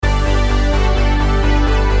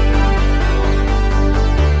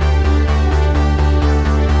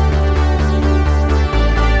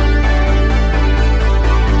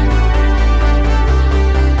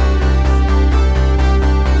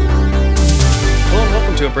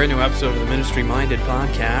a brand new episode of the Ministry Minded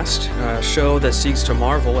Podcast, a show that seeks to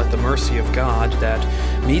marvel at the mercy of God that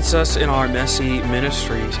meets us in our messy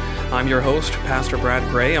ministries. I'm your host, Pastor Brad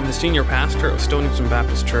Gray. I'm the senior pastor of Stonington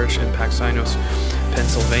Baptist Church in Paxinos,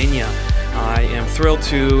 Pennsylvania. I am thrilled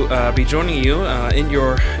to be joining you in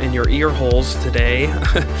your ear holes today.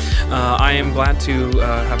 I am glad to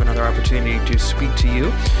have another opportunity to speak to you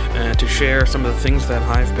and to share some of the things that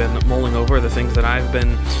I've been mulling over, the things that I've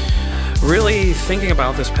been really thinking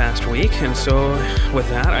about this past week. And so with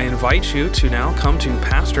that, I invite you to now come to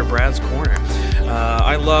Pastor Brad's Corner.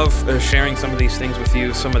 I love sharing some of these things with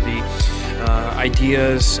you, some of the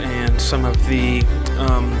ideas and some of the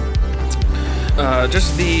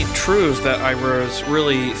just the truths that I was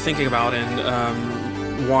really thinking about and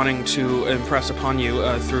wanting to impress upon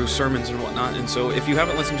you through sermons and whatnot. And so if you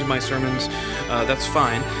haven't listened to my sermons, that's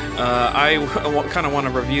fine. I kind of want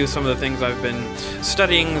to review some of the things I've been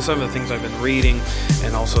studying, some of the things I've been reading,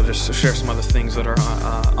 and also just share some other things that are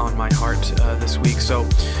on my heart this week. So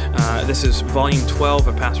this is Volume 12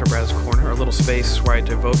 of Pastor Brad's Corner, a little space where I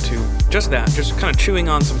devote to just that, just kind of chewing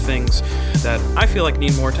on some things that I feel like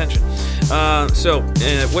need more attention.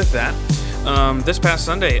 With that, this past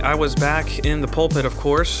Sunday, I was back in the pulpit, of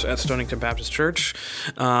course, at Stonington Baptist Church,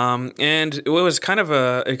 and it was kind of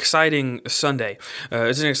an exciting Sunday.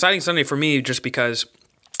 It's an exciting Sunday for me just because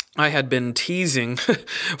I had been teasing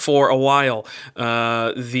for a while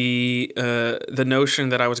the notion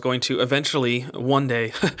that I was going to eventually one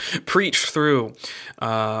day preach through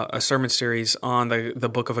a sermon series on the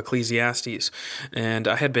book of Ecclesiastes, and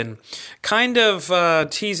I had been kind of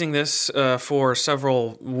teasing this for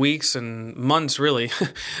several weeks and months, really,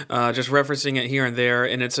 just referencing it here and there.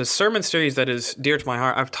 And it's a sermon series that is dear to my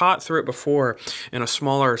heart. I've taught through it before in a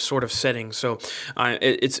smaller sort of setting, so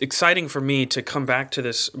it's exciting for me to come back to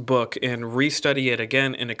this book and restudy it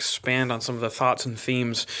again and expand on some of the thoughts and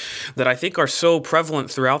themes that I think are so prevalent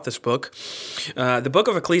throughout this book. The book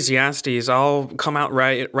of Ecclesiastes, I'll come out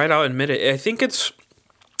right out and admit it. I think it's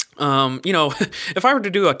if I were to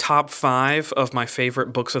do a top 5 of my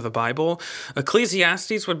favorite books of the Bible,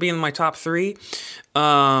 Ecclesiastes would be in my top 3.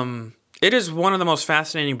 It is one of the most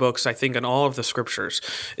fascinating books, I think, in all of the scriptures.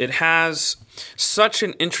 It has such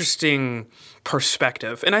an interesting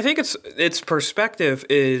perspective. And I think its perspective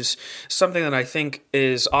is something that I think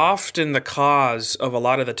is often the cause of a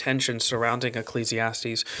lot of the tension surrounding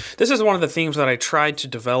Ecclesiastes. This is one of the themes that I tried to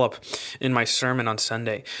develop in my sermon on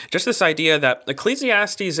Sunday. Just this idea that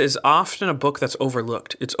Ecclesiastes is often a book that's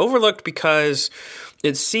overlooked. It's overlooked because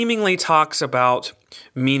it seemingly talks about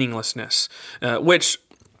meaninglessness, which,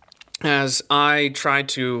 as I tried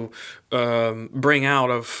to bring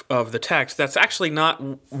out of the text, that's actually not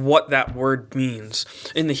what that word means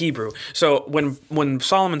in the Hebrew. So when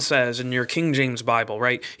Solomon says in your King James Bible,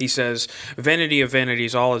 right, he says, vanity of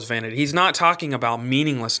vanities, all is vanity. He's not talking about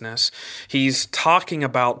meaninglessness. He's talking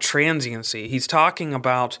about transiency. He's talking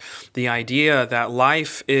about the idea that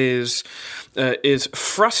life is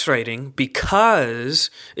frustrating because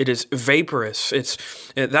it is vaporous.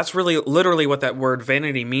 That's really literally what that word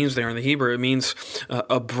vanity means there in the Hebrew. It means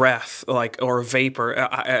a breath, or vapor.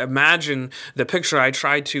 I imagine the picture I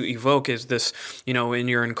tried to evoke is this, when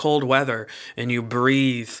you're in cold weather and you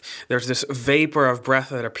breathe, there's this vapor of breath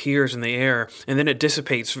that appears in the air, and then it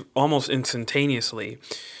dissipates almost instantaneously.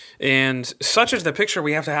 And such is the picture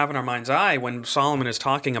we have to have in our mind's eye when Solomon is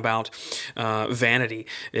talking about vanity,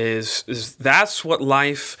 is that's what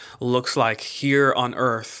life looks like here on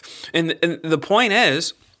earth. And the point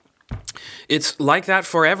is, it's like that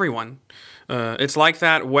for everyone. It's like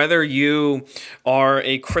that whether you are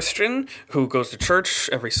a Christian who goes to church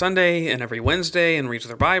every Sunday and every Wednesday and reads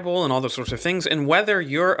their Bible and all those sorts of things, and whether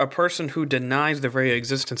you're a person who denies the very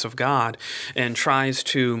existence of God and tries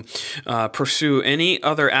to pursue any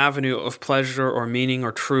other avenue of pleasure or meaning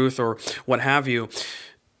or truth or what have you.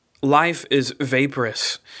 Life is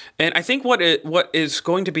vaporous. And I think what is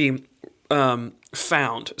going to be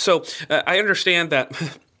found. So I understand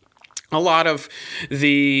that a lot of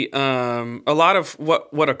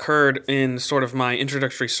what occurred in sort of my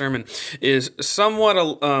introductory sermon is somewhat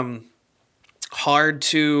hard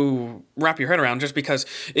to wrap your head around just because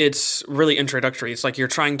it's really introductory. It's like you're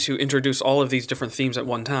trying to introduce all of these different themes at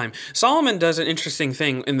one time. Solomon does an interesting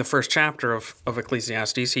thing in the first chapter of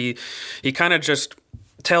Ecclesiastes. He kind of just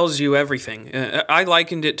tells you everything. I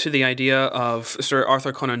likened it to the idea of Sir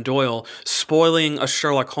Arthur Conan Doyle spoiling a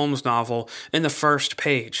Sherlock Holmes novel in the first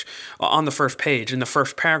page, in the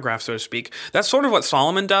first paragraph, so to speak. That's sort of what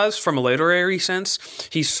Solomon does from a literary sense.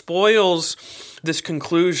 He spoils this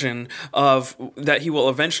conclusion of that he will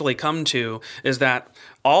eventually come to, is that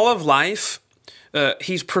all of life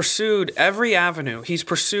He's pursued every avenue. He's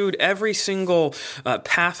pursued every single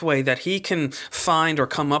pathway that he can find or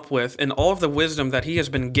come up with, and all of the wisdom that he has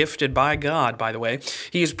been gifted by God, by the way.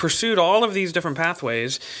 He has pursued all of these different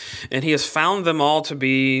pathways, and he has found them all to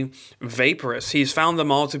be vaporous. He's found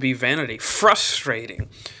them all to be vanity, frustrating.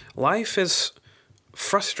 Life is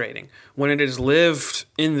frustrating when it is lived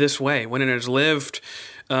in this way, when it is lived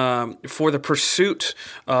for the pursuit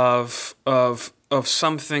of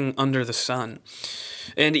something under the sun.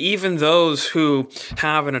 And even those who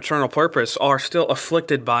have an eternal purpose are still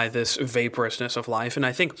afflicted by this vaporousness of life. And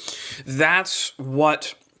I think that's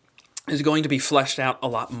what is going to be fleshed out a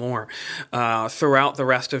lot more throughout the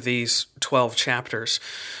rest of these 12 chapters.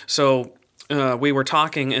 So we were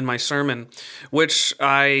talking in my sermon, which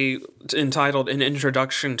I entitled An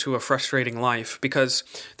Introduction to a Frustrating Life, because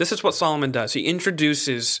this is what Solomon does. He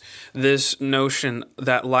introduces this notion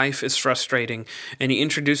that life is frustrating, and he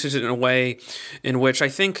introduces it in a way in which I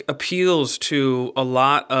think appeals to a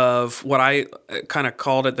lot of what I kind of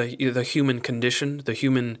called it the human condition, the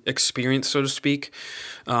human experience, so to speak.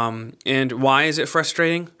 And why is it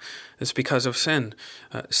frustrating? It's because of sin.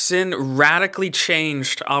 Sin radically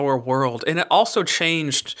changed our world, and it also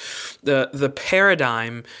changed the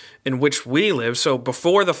paradigm in which we live. So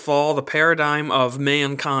before the fall, the paradigm of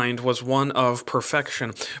mankind was one of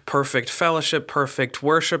perfection, perfect fellowship, perfect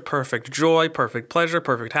worship, perfect joy, perfect pleasure,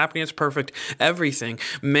 perfect happiness, perfect everything.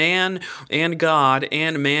 Man and God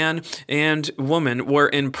and man and woman were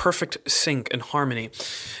in perfect sync and harmony.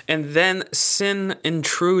 And then sin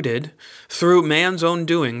intruded through man's own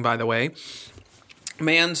doing, by the way.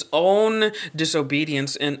 Man's own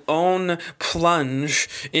disobedience and own plunge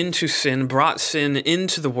into sin brought sin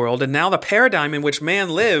into the world, and now the paradigm in which man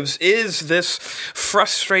lives is this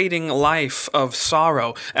frustrating life of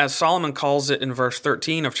sorrow, as Solomon calls it in verse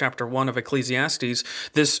 13 of chapter 1 of Ecclesiastes,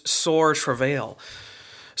 this sore travail.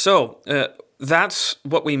 So, that's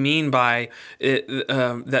what we mean by it,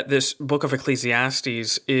 that this book of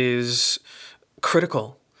Ecclesiastes is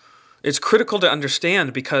critical. It's critical to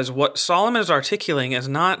understand, because what Solomon is articulating is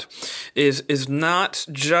not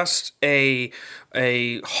just a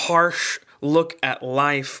harsh look at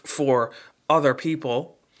life for other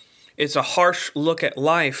people. It's a harsh look at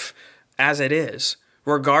life as it is,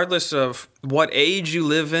 regardless of what age you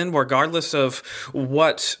live in, regardless of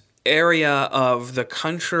what area of the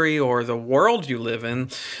country or the world you live in.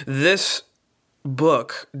 This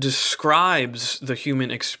book describes the human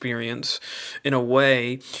experience in a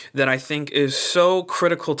way that I think is so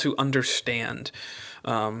critical to understand,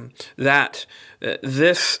 that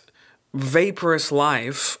this vaporous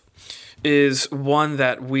life is one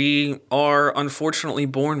that we are unfortunately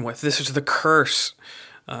born with. This is the curse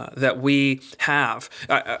that we have.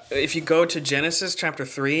 If you go to Genesis chapter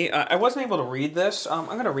 3, I wasn't able to read this. I'm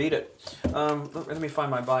going to read it. Let me find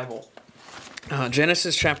my Bible.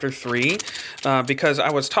 Genesis chapter 3, because I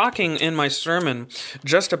was talking in my sermon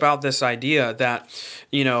just about this idea that,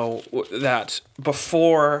 that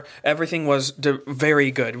before everything was very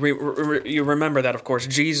good. You remember that, of course.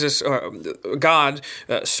 God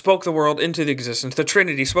spoke the world into the existence. The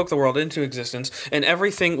Trinity spoke the world into existence, and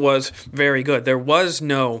everything was very good. There was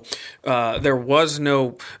no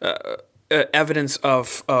evidence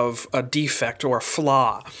of a defect or a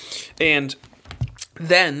flaw, and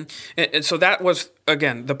so that was,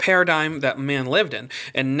 again, the paradigm that man lived in.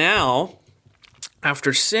 And now,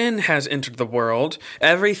 after sin has entered the world,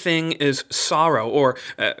 everything is sorrow, or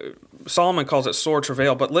Solomon calls it sore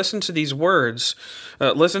travail. But listen to these words.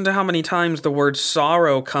 Listen to how many times the word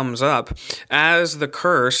sorrow comes up as the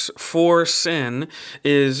curse for sin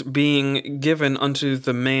is being given unto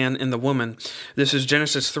the man and the woman. This is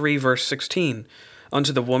Genesis 3, verse 16.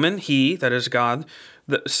 Unto the woman, he, that is God,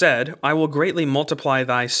 said, I will greatly multiply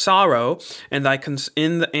thy sorrow and thy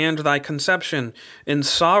conception. In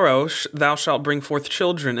sorrow thou shalt bring forth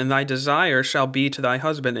children, and thy desire shall be to thy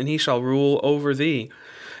husband, and he shall rule over thee.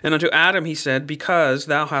 And unto Adam he said, because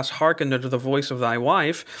thou hast hearkened unto the voice of thy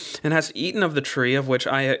wife, and hast eaten of the tree of which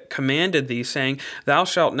I commanded thee, saying, Thou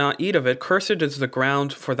shalt not eat of it, cursed is the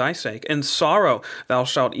ground for thy sake. In sorrow thou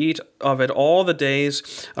shalt eat of it all the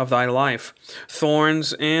days of thy life.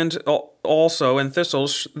 Thorns and also and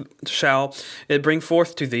thistles shall it bring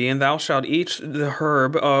forth to thee, and thou shalt eat the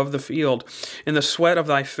herb of the field. In the sweat of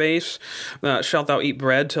thy face shalt thou eat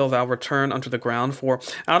bread till thou return unto the ground, for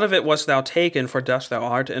out of it wast thou taken, for dust thou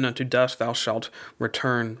art, and unto dust thou shalt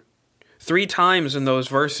return. 3 times in those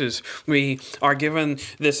verses, we are given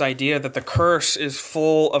this idea that the curse is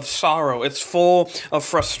full of sorrow, it's full of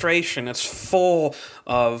frustration, it's full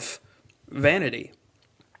of vanity.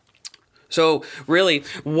 So really,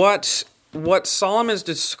 what what Solomon is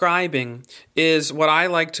describing is what I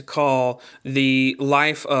like to call the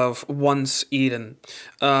life of once Eden.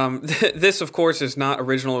 This, of course, is not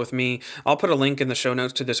original with me. I'll put a link in the show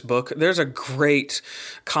notes to this book. There's a great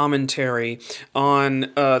commentary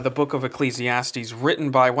on the book of Ecclesiastes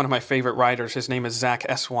written by one of my favorite writers. His name is Zach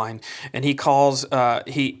Eswine, and he calls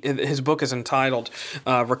his book is entitled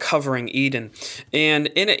 "Recovering Eden," and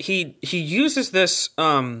in it he uses this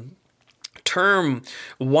term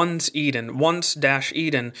once dash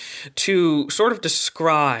Eden to sort of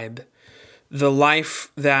describe the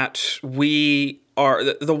life that we are,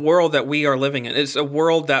 the world that we are living in. It's a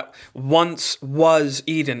world that once was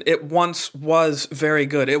Eden. It once was very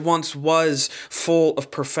good. It once was full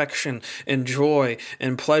of perfection and joy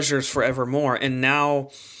and pleasures forevermore. And now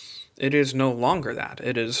it is no longer that.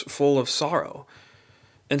 It is full of sorrow.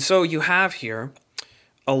 And so you have here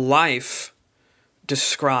a life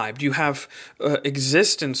described. You have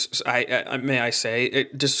existence, may I say,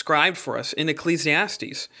 described for us in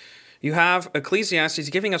Ecclesiastes. You have Ecclesiastes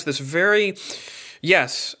giving us this very,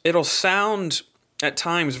 yes, it'll sound at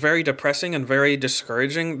times very depressing and very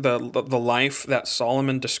discouraging, the life that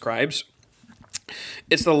Solomon describes.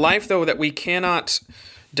 It's the life, though, that we cannot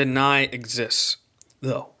deny exists,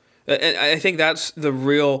 though. I think that's the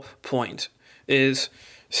real point, is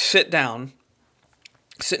sit down,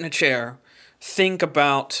 sit in a chair, think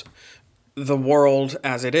about the world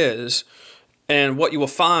as it is, and what you will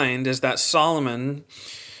find is that Solomon,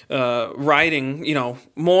 writing,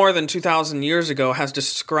 more than 2,000 years ago, has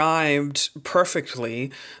described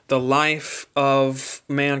perfectly the life of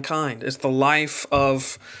mankind. It's the life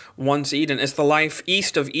of once Eden. It's the life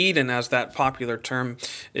east of Eden, as that popular term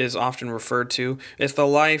is often referred to. It's the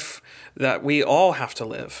life that we all have to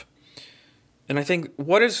live. And I think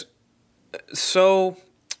what is so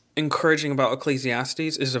encouraging about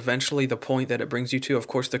Ecclesiastes is eventually the point that it brings you to, of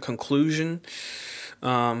course, the conclusion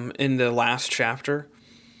in the last chapter.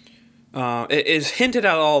 It is hinted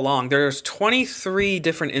at all along. There's 23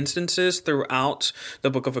 different instances throughout the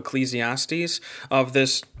book of Ecclesiastes of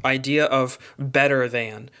this idea of better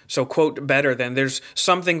than. So, quote, better than. There's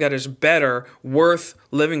something that is better, worth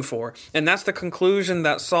living for. And that's the conclusion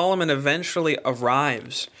that Solomon eventually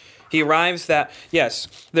arrives. He arrives that, yes,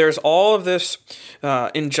 there's all of this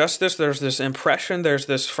injustice, there's this oppression, there's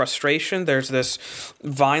this frustration, there's this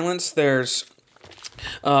violence, there's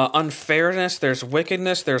unfairness, there's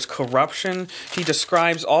wickedness, there's corruption. He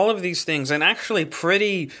describes all of these things in actually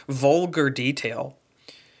pretty vulgar detail.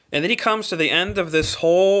 And then he comes to the end of this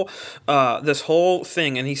whole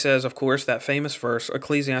thing, and he says, of course, that famous verse,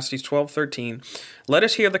 Ecclesiastes 12:13, "Let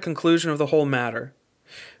us hear the conclusion of the whole matter.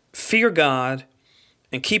 Fear God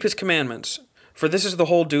and keep his commandments, for this is the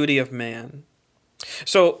whole duty of man."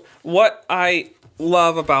 So what I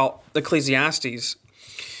love about Ecclesiastes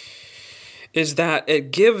is that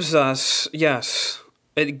it gives us,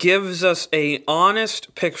 a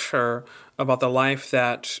honest picture about the life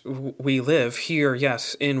that we live here,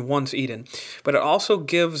 in once Eden. But it also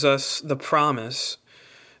gives us the promise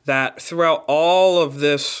that throughout all of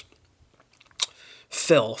this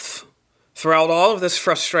filth, throughout all of this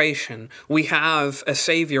frustration, we have a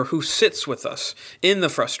Savior who sits with us in the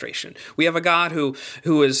frustration. We have a God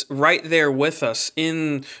who is right there with us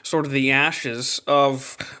in sort of the ashes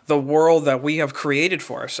of the world that we have created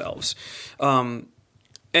for ourselves.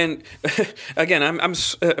 And again, I'm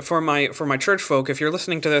for my church folk. If you're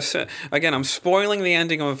listening to this, again, I'm spoiling the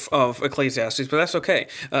ending of Ecclesiastes, but that's okay.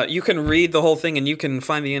 You can read the whole thing and you can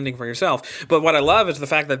find the ending for yourself. But what I love is the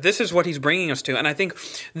fact that this is what he's bringing us to, and I think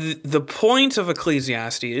the point of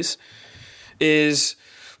Ecclesiastes is.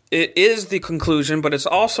 It is the conclusion, but it's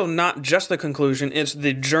also not just the conclusion, it's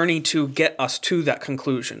the journey to get us to that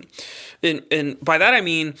conclusion. And by that I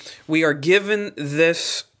mean, we are given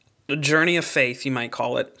this journey of faith, you might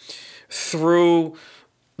call it, through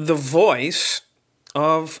the voice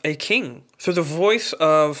of a king, through the voice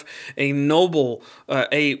of a noble,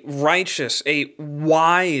 a righteous, a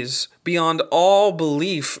wise, beyond all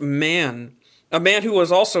belief man. A man who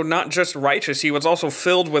was also not just righteous, he was also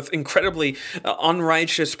filled with incredibly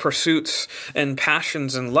unrighteous pursuits and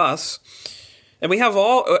passions and lusts. And we have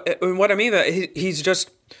all, what I mean that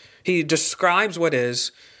he describes what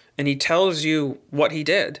is, and he tells you what he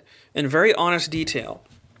did in very honest detail.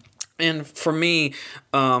 And for me,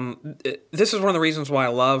 this is one of the reasons why I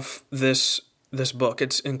love this this book.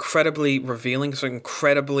 It's incredibly revealing. It's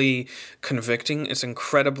incredibly convicting. It's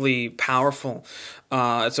incredibly powerful.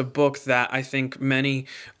 It's a book that I think many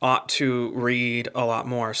ought to read a lot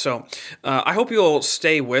more. So I hope you'll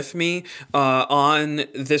stay with me on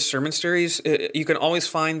this sermon series. You can always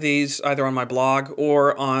find these either on my blog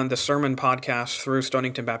or on the sermon podcast through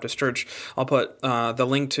Stonington Baptist Church. I'll put the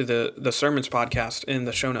link to the sermons podcast in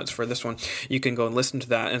the show notes for this one. You can go and listen to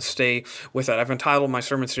that and stay with that. I've entitled my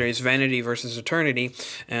sermon series Vanity versus Eternity,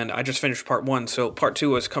 and I just finished part 1, so part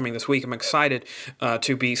 2 is coming this week. I'm excited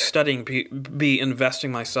to be studying, be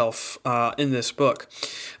investing myself in this book.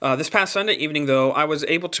 This past Sunday evening, though, I was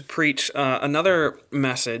able to preach another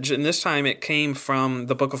message, and this time it came from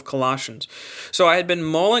the book of Colossians. So I had been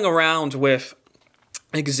mulling around with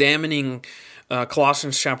examining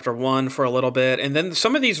Colossians chapter 1 for a little bit, and then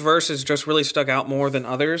some of these verses just really stuck out more than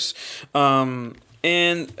others.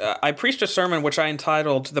 And I preached a sermon which I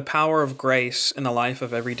entitled The Power of Grace in the Life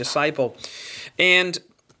of Every Disciple. And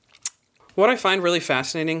what I find really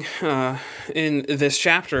fascinating in this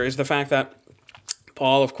chapter is the fact that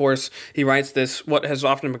Paul, of course, he writes this, what has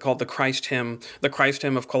often been called the Christ hymn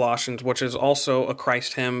of Colossians, which is also a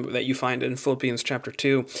Christ hymn that you find in Philippians chapter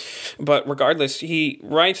 2. But regardless, he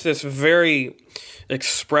writes this very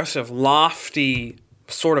expressive, lofty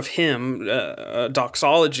sort of hymn,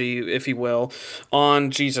 doxology, if you will,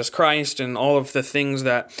 on Jesus Christ and all of the things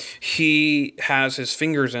that he has his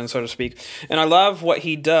fingers in, so to speak. And I love what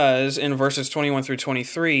he does in verses 21 through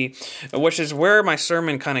 23, which is where my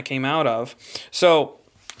sermon kind of came out of. So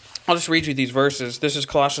I'll just read you these verses. This is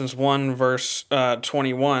Colossians 1, verse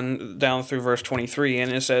 21 down through verse 23,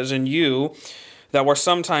 and it says, "And you that were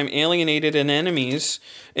sometime alienated and enemies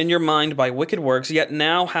in your mind by wicked works, yet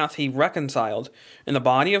now hath he reconciled in the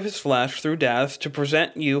body of his flesh through death, to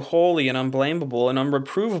present you holy and unblameable and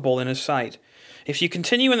unreprovable in his sight. If you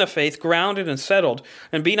continue in the faith, grounded and settled,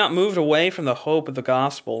 and be not moved away from the hope of the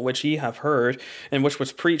gospel, which ye have heard, and which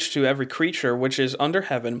was preached to every creature which is under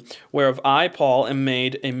heaven, whereof I, Paul, am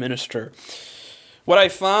made a minister."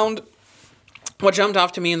 What jumped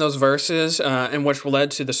off to me in those verses, and which led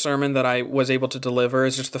to the sermon that I was able to deliver,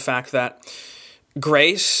 is just the fact that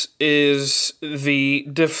grace is the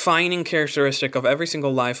defining characteristic of every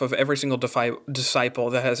single life of every single disciple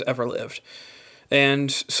that has ever lived.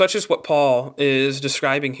 And such is what Paul is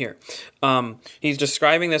describing here. He's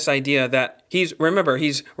describing this idea that he's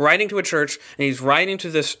writing to a church, and he's writing to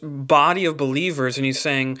this body of believers, and he's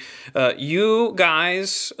saying, you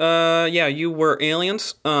guys, you were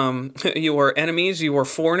aliens, you were enemies, you were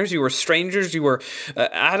foreigners, you were strangers, you were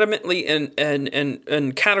adamantly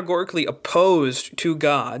and categorically opposed to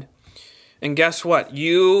God. And guess what?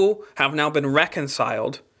 You have now been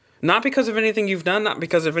reconciled. Not because of anything you've done, not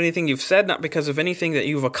because of anything you've said, not because of anything that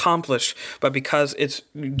you've accomplished, but because it's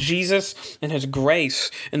Jesus and his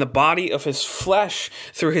grace in the body of his flesh.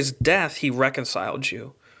 Through his death, he reconciled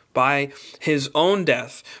you. By his own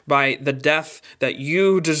death, by the death that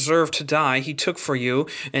you deserve to die, he took for you,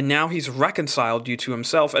 and now he's reconciled you to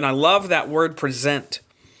himself. And I love that word, present.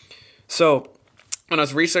 So when I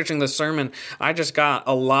was researching this sermon, I just got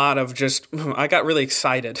I got really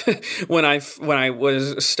excited when I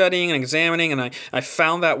was studying and examining, and I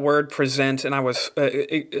found that word present, and I was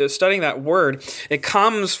studying that word. It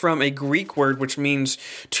comes from a Greek word which means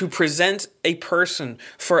to present a person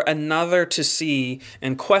for another to see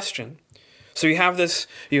and question. So you have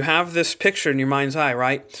this picture in your mind's eye,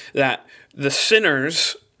 right? That the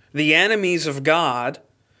sinners, the enemies of God,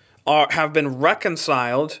 have been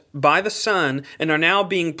reconciled by the Son and are now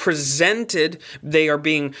being presented. They are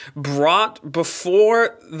being brought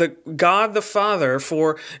before the God the Father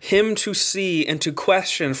for him to see and to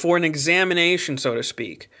question, for an examination, so to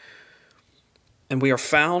speak. And we are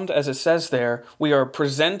found, as it says there, we are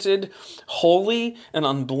presented holy and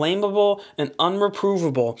unblameable and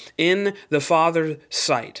unreprovable in the Father's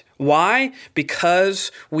sight. Why?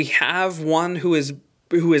 Because we have one who is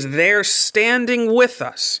there standing with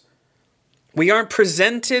us. We aren't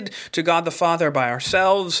presented to God the Father by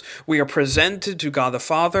ourselves. We are presented to God the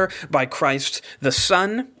Father by Christ the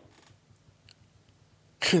Son.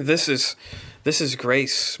 This is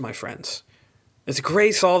grace, my friends. It's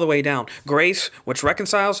grace all the way down. Grace which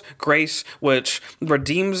reconciles, grace which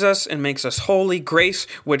redeems us and makes us holy, grace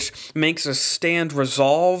which makes us stand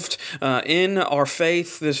resolved in our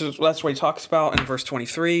faith. That's what he talks about in verse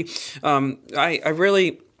 23. I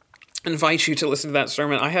really invite you to listen to that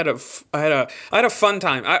sermon. I had a fun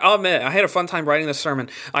time. I'll admit, I had a fun time writing this sermon.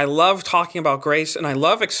 I love talking about grace, and I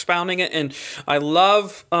love expounding it, and I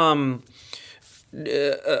love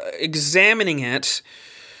examining it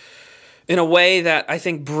in a way that I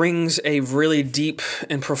think brings a really deep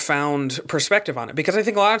and profound perspective on it. Because I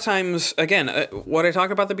think a lot of times, again, what I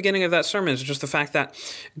talked about at the beginning of that sermon is just the fact that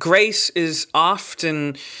grace is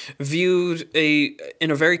often viewed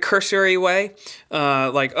in a very cursory way,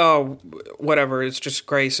 like, oh, whatever, it's just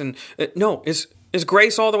grace. And no, is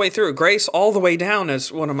grace all the way through, grace all the way down,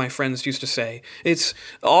 as one of my friends used to say. It's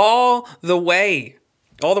all the way.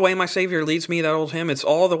 All the way my Savior leads me, that old hymn. It's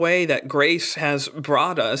all the way that grace has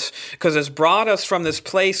brought us, because it's brought us from this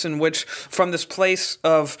place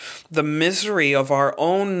of the misery of our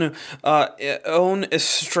own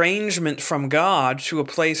estrangement from God, to a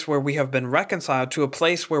place where we have been reconciled, to a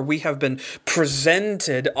place where we have been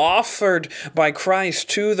presented, offered by Christ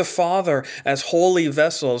to the Father as holy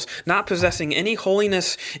vessels, not possessing any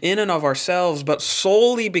holiness in and of ourselves, but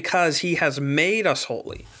solely because He has made us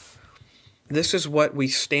holy. This is what we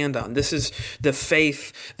stand on. This is the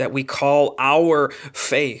faith that we call our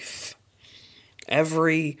faith.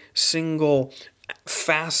 Every single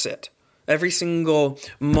facet, every single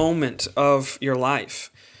moment of your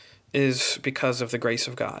life is because of the grace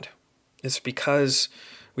of God. It's because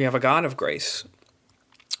we have a God of grace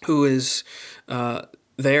who is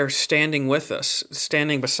there standing with us,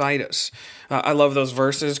 standing beside us. I love those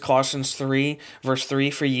verses, Colossians 3, verse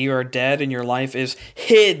 3, for ye are dead and your life is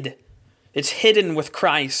hid. It's hidden with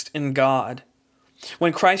Christ in God.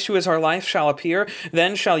 When Christ, who is our life, shall appear,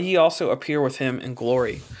 then shall ye also appear with Him in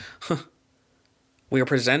glory. We are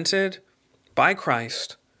presented by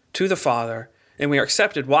Christ to the Father, and we are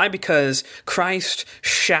accepted. Why? Because Christ's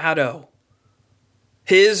shadow,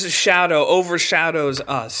 His shadow overshadows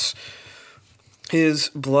us. His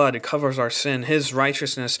blood covers our sin. His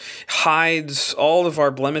righteousness hides all of our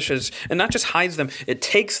blemishes, and not just hides them, it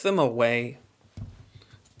takes them away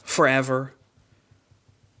forever.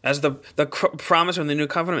 As the promise in the New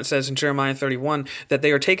Covenant says in Jeremiah 31, that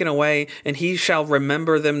they are taken away and He shall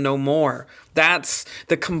remember them no more. That's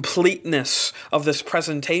the completeness of this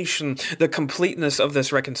presentation, the completeness of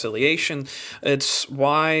this reconciliation. It's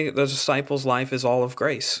why the disciples' life is all of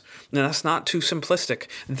grace. Now, that's not too simplistic.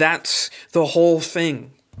 That's the whole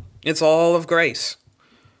thing. It's all of grace,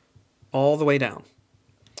 all the way down.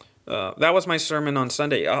 That was my sermon on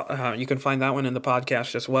Sunday. You can find that one in the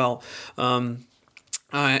podcast as well.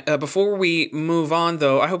 Before we move on,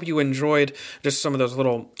 though, I hope you enjoyed just some of those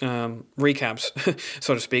little recaps,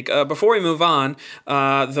 so to speak. Before we move on,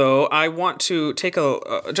 though, I want to take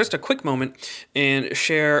just a quick moment and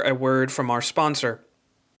share a word from our sponsor.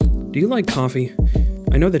 Do you like coffee?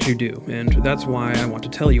 I know that you do, and that's why I want to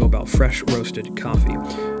tell you about Fresh Roasted Coffee.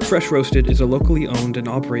 Fresh Roasted is a locally owned and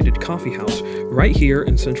operated coffee house right here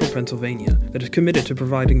in central Pennsylvania that is committed to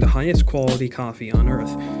providing the highest quality coffee on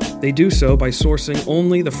earth. They do so by sourcing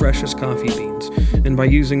only the freshest coffee beans and by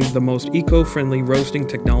using the most eco-friendly roasting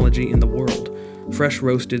technology in the world. Fresh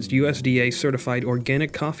Roasted's USDA-certified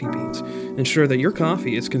organic coffee beans ensure that your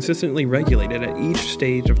coffee is consistently regulated at each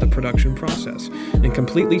stage of the production process and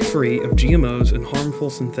completely free of GMOs and harmful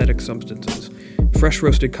synthetic substances. Fresh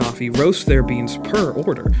Roasted Coffee roasts their beans per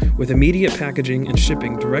order with immediate packaging and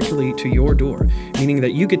shipping directly to your door, meaning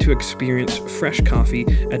that you get to experience fresh coffee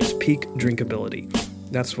at its peak drinkability.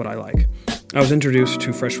 That's what I like. I was introduced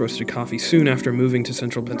to Fresh Roasted Coffee soon after moving to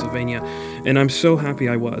central Pennsylvania, and I'm so happy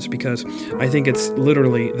I was because I think it's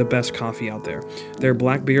literally the best coffee out there. Their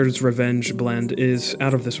Blackbeard's Revenge blend is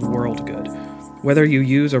out of this world good. Whether you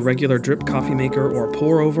use a regular drip coffee maker or a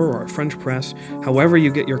pour-over or a French press, however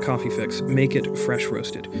you get your coffee fix, make it fresh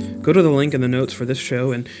roasted. Go to the link in the notes for this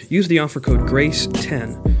show and use the offer code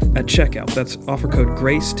GRACE10 at checkout. That's offer code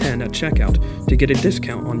GRACE10 at checkout to get a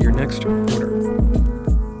discount on your next order.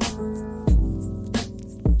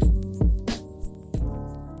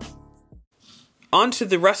 On to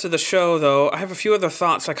the rest of the show, though. I have a few other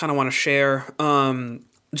thoughts I kind of want to share.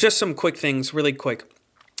 Just some quick things, really quick.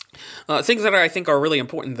 Things that I think are really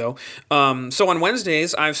important, though. So on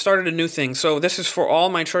Wednesdays, I've started a new thing. So this is for all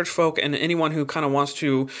my church folk and anyone who kind of wants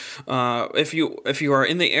to, if you are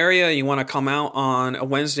in the area, you want to come out on a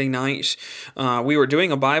Wednesday night. We were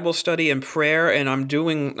doing a Bible study and prayer, and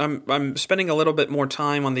I'm spending a little bit more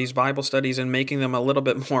time on these Bible studies and making them a little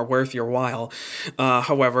bit more worth your while.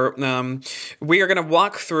 However, we are going to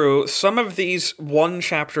walk through some of these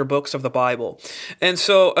one-chapter books of the Bible, and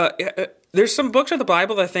so. There's some books of the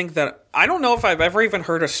Bible that I think that I don't know if I've ever even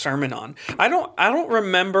heard a sermon on. I don't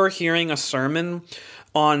remember hearing a sermon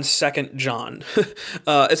on Second John.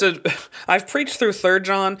 I've preached through Third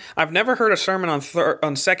John. I've never heard a sermon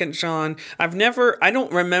on Second John. I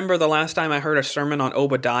don't remember the last time I heard a sermon on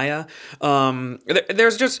Obadiah.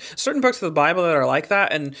 There's just certain books of the Bible that are like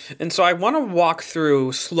that, and so I want to walk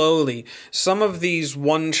through slowly some of these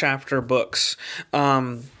one chapter books.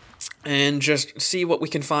 And just see what we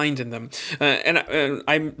can find in them. And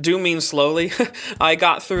I do mean slowly. I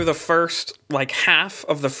got through the first, half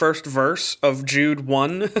of the first verse of Jude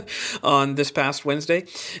 1 on this past Wednesday.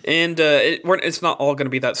 And it's not all going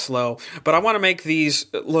to be that slow. But I want to make these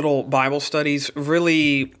little Bible studies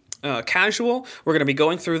really casual. We're going to be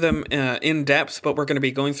going through them in depth, but we're going to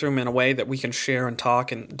be going through them in a way that we can share and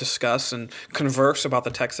talk and discuss and converse about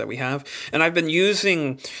the text that we have. And I've been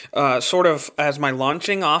using sort of as my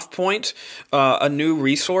launching off point a new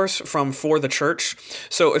resource from For the Church.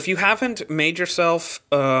 So if you haven't made yourself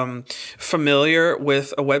familiar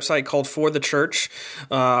with a website called For the Church,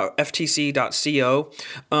 ftc.co,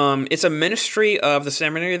 it's a ministry of the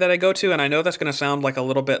seminary that I go to, and I know that's going to sound like a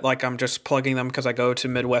little bit like I'm just plugging them because I go to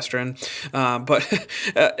Midwestern. But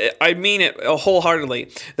I mean it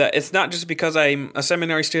wholeheartedly, that it's not just because I'm a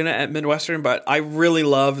seminary student at Midwestern, but I really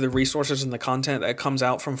love the resources and the content that comes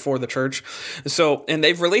out from For the Church. So, and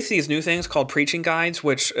they've released these new things called preaching guides,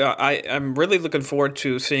 which I'm really looking forward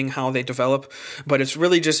to seeing how they develop, but it's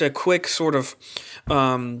really just a quick sort of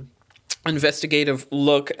investigative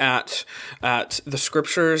look at the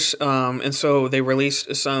scriptures, and so they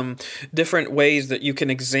released some different ways that you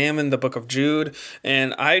can examine the book of Jude,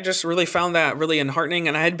 and I just really found that really enheartening.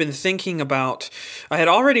 And I had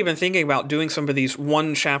already been thinking about doing some of these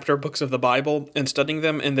one chapter books of the Bible and studying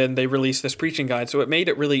them, and then they released this preaching guide, so it made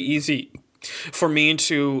it really easy for me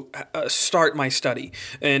to start my study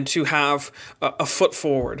and to have a foot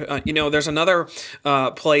forward. There's another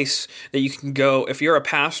place that you can go if you're a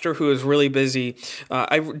pastor who is really busy.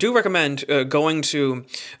 I do recommend going to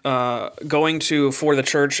For the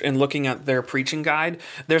Church and looking at their preaching guide.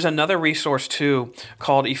 There's another resource too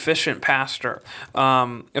called Efficient Pastor.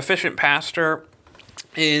 Efficient Pastor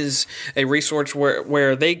is a resource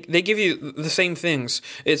where they give you the same things.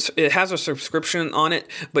 It has a subscription on it,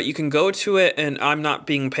 but you can go to it, and I'm not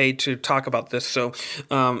being paid to talk about this, so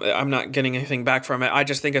I'm not getting anything back from it. I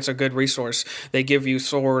just think it's a good resource. They give you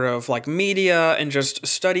sort of like media and just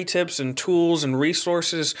study tips and tools and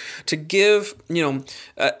resources to give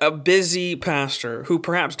a busy pastor who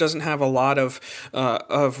perhaps doesn't have a lot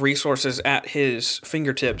of resources at his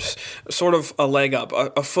fingertips, sort of a leg up,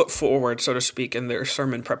 a foot forward, so to speak, in their sermon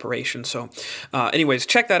preparation. So anyways,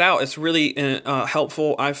 check that out. It's really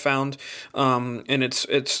helpful, I've found, and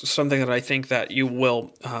it's something that I think that you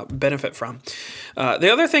will benefit from.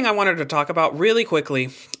 The other thing I wanted to talk about really quickly,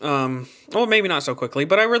 well, maybe not so quickly,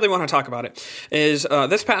 but I really want to talk about it, is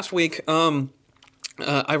this past week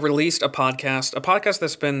I released a podcast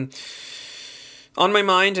that's been on my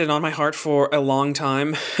mind and on my heart for a long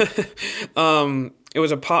time. It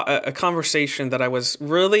was a conversation that I was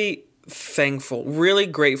really thankful, really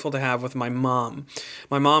grateful to have with my mom.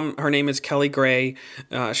 My mom, her name is Kelly Gray.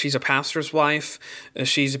 She's a pastor's wife.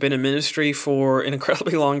 She's been in ministry for an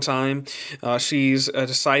incredibly long time. She's a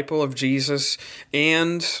disciple of Jesus,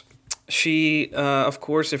 and she, of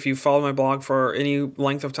course, if you follow my blog for any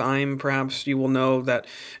length of time, perhaps you will know that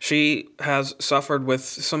she has suffered with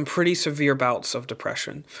some pretty severe bouts of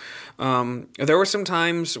depression. There were some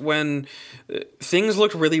times when things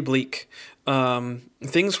looked really bleak.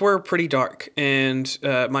 Things were pretty dark, and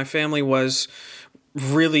my family was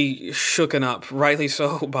really shooken up, rightly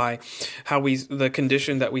so, by the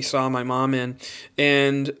condition that we saw my mom in.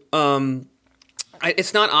 And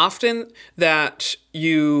it's not often that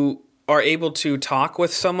you are able to talk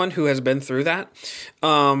with someone who has been through that.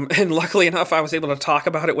 And luckily enough, I was able to talk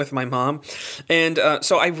about it with my mom. And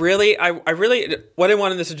so I really, what I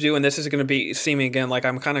wanted this to do, and this is going to be seeming again like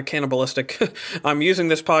I'm kind of cannibalistic. I'm using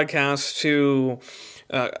this podcast to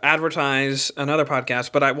advertise another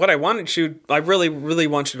podcast, but I really, really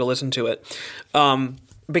want you to listen to it.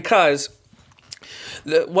 Because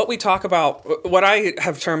what we talk about, what I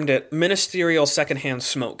have termed it, ministerial secondhand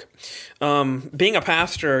smoke. Being a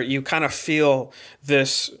pastor, you kind of feel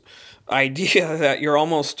this idea that you're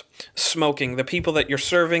almost smoking. The people that you're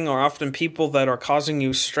serving are often people that are causing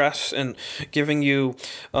you stress and giving you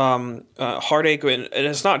heartache. And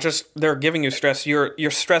it's not just they're giving you stress.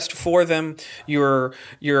 You're stressed for them. You're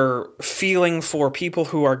feeling for people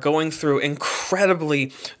who are going through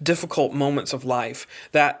incredibly difficult moments of life.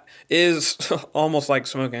 That is almost like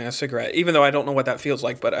smoking a cigarette, even though I don't know what that feels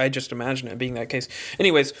like, but I just imagine it being that case.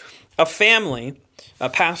 Anyways, a family, a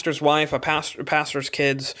pastor's wife, pastor's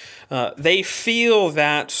kids, they feel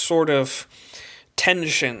that sort of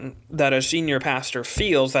tension that a senior pastor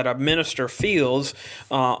feels, that a minister feels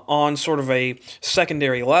on sort of a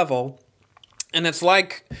secondary level. And it's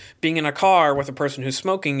like being in a car with a person who's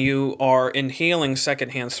smoking. You are inhaling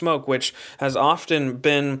secondhand smoke, which has often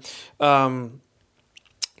been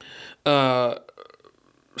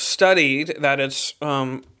studied that it's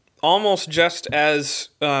almost just as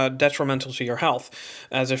detrimental to your health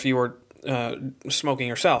as if you were smoking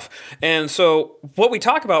yourself. And so what we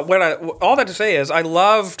talk about, all that to say is I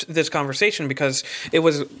loved this conversation because it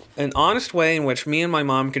was an honest way in which me and my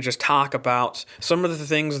mom could just talk about some of the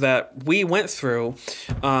things that we went through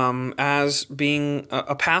as being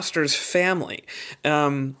a pastor's family.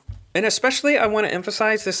 And especially I want to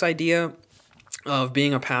emphasize this idea of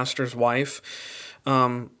being a pastor's wife.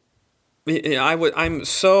 I'm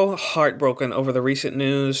so heartbroken over the recent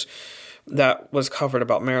news that was covered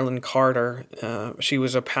about Marilyn Carter. She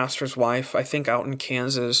was a pastor's wife, I think, out in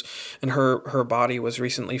Kansas, and her body was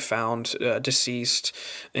recently found deceased,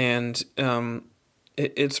 and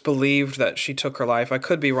it's believed that she took her life. I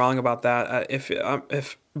could be wrong about that.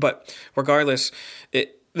 But regardless,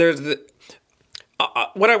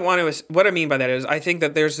 what I mean by that is I think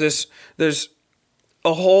that there's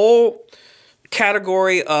a whole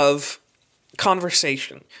category of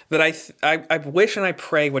conversation that I wish and I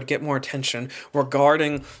pray would get more attention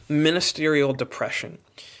regarding ministerial depression,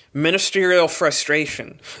 ministerial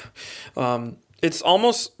frustration. It's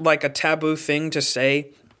almost like a taboo thing to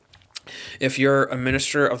say if you're a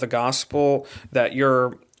minister of the gospel that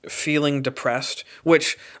you're feeling depressed,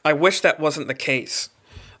 which I wish that wasn't the case.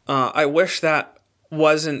 I wish that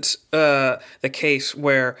wasn't the case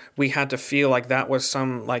where we had to feel like that was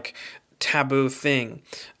some like taboo thing.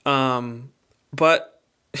 But,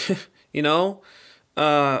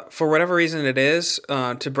 for whatever reason it is,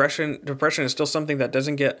 depression is still something that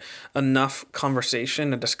doesn't get enough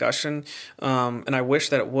conversation and discussion, and I wish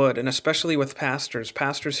that it would, and especially with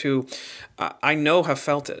pastors who I know have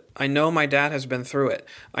felt it. I know my dad has been through it.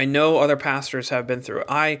 I know other pastors have been through it.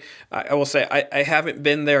 I will say I haven't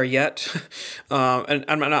been there yet, and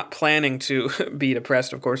I'm not planning to be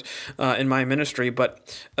depressed, of course, in my ministry,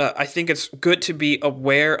 but I think it's good to be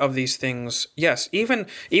aware of these things. Yes, even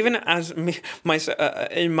as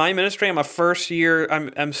in my ministry, I'm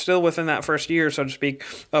I'm still within that first year, so to speak,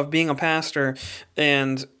 of being a pastor.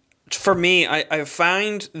 And for me, I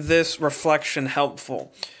find this reflection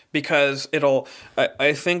helpful because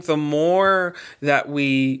I think the more that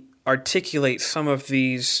we articulate some of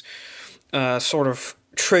these sort of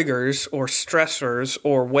triggers or stressors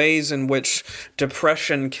or ways in which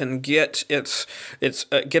depression can get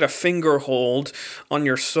get a finger hold on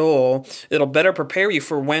your soul, it'll better prepare you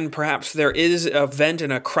for when perhaps there is an event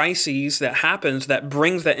and a crisis that happens that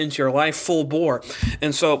brings that into your life full bore.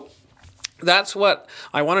 And so that's what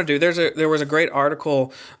I want to do. There was a great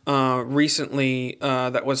article recently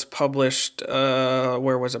that was published.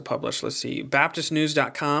 Where was it published? Let's see.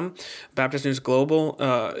 BaptistNews.com, Baptist News Global.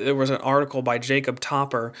 There was an article by Jacob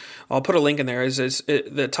Topper. I'll put a link in there.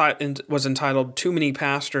 The was entitled "Too Many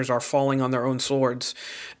Pastors Are Falling on Their Own Swords."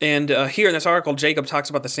 And here in this article, Jacob talks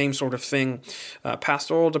about the same sort of thing,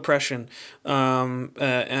 pastoral depression,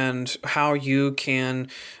 and how you can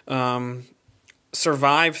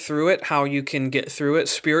survive through it, how you can get through it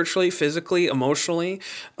spiritually, physically, emotionally.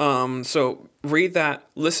 So read that,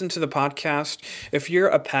 listen to the podcast. If you're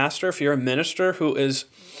a pastor, if you're a minister who is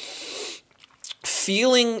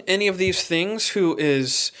feeling any of these things, who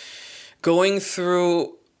is going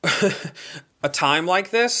through a time like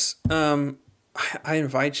this, I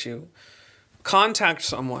invite you, contact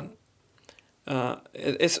someone.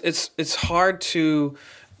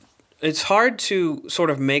 It's hard to sort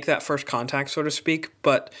of make that first contact, so to speak,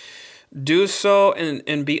 but do so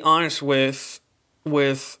and be honest with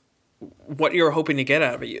what you're hoping to get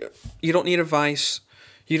out of it. You don't need advice.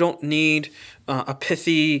 You don't need a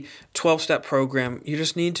pithy 12-step program. You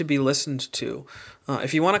just need to be listened to.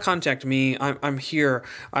 If you want to contact me, I'm here.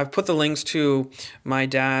 I've put the links to my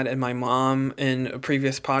dad and my mom in a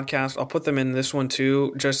previous podcast. I'll put them in this one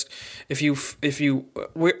too. Just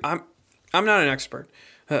I'm not an expert.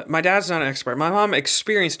 My dad's not an expert. My mom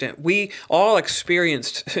experienced it. We all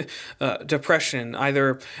experienced depression,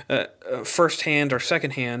 either firsthand or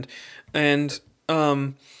secondhand. And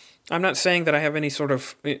I'm not saying that I have any sort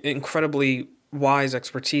of incredibly wise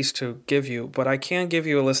expertise to give you, but I can give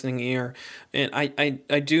you a listening ear. And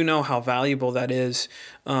I do know how valuable that is.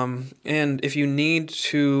 And if you need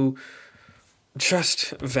to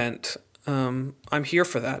just vent, I'm here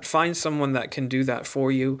for that. Find someone that can do that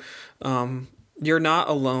for you. You're not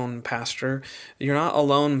alone, pastor. You're not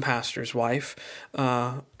alone, pastor's wife.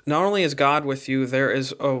 No not only is God with you, there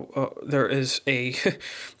is a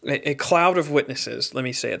a cloud of witnesses. Let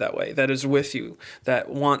me say it that way. That is with you, that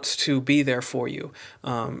wants to be there for you,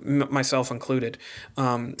 myself included.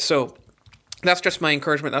 So. That's just my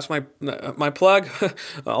encouragement. That's my plug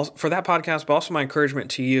for that podcast, but also my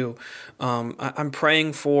encouragement to you. I'm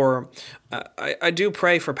praying for. I do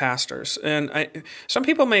pray for pastors, and some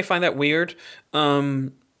people may find that weird.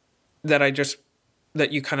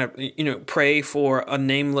 That you kind of pray for a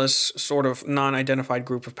nameless sort of non-identified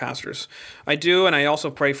group of pastors. I do, and I also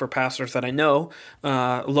pray for pastors that I know,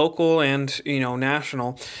 local and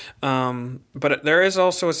national. But there is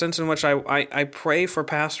also a sense in which I pray for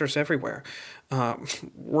pastors everywhere,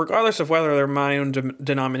 regardless of whether they're my own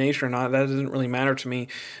denomination or not. That doesn't really matter to me.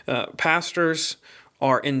 Pastors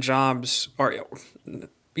are in jobs,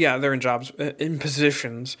 they're in jobs, in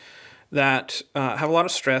positions that have a lot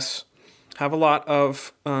of stress, have a lot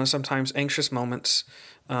of sometimes anxious moments.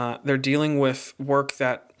 They're dealing with work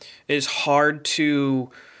that is hard to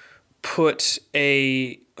put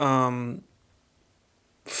a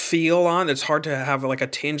feel on. It's hard to have like a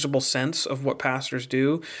tangible sense of what pastors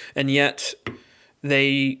do, and yet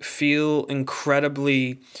they feel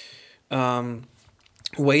incredibly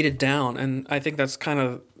weighted down. And I think that's kind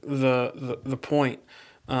of the point.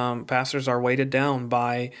 Pastors are weighted down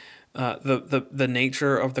by the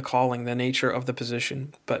nature of the calling, the nature of the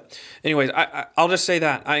position. But anyways, I'll just say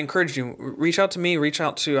that I encourage you, reach out to me, reach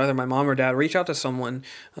out to either my mom or dad, reach out to someone,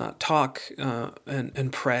 talk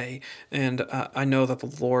and pray. And I know that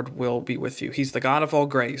the Lord will be with you. He's the God of all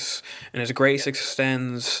grace, and His grace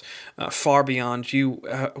extends far beyond you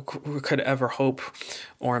could ever hope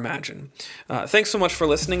or imagine. Thanks so much for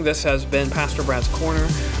listening. This has been Pastor Brad's Corner,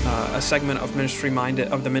 a segment of the Ministry Minded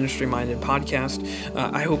podcast.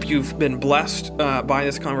 I hope you've been blessed by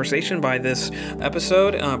this conversation, by this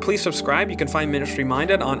episode. Please subscribe. You can find Ministry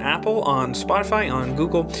Minded on Apple, on Spotify, on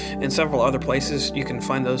Google, and several other places. You can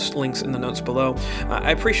find those links in the notes below.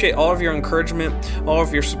 I appreciate all of your encouragement, all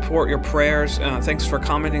of your support, your prayers. Thanks for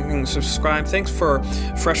commenting and subscribe. Thanks for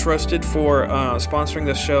Fresh Roasted for sponsoring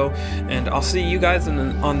this show. And I'll see you guys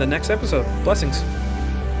on the next episode. Blessings.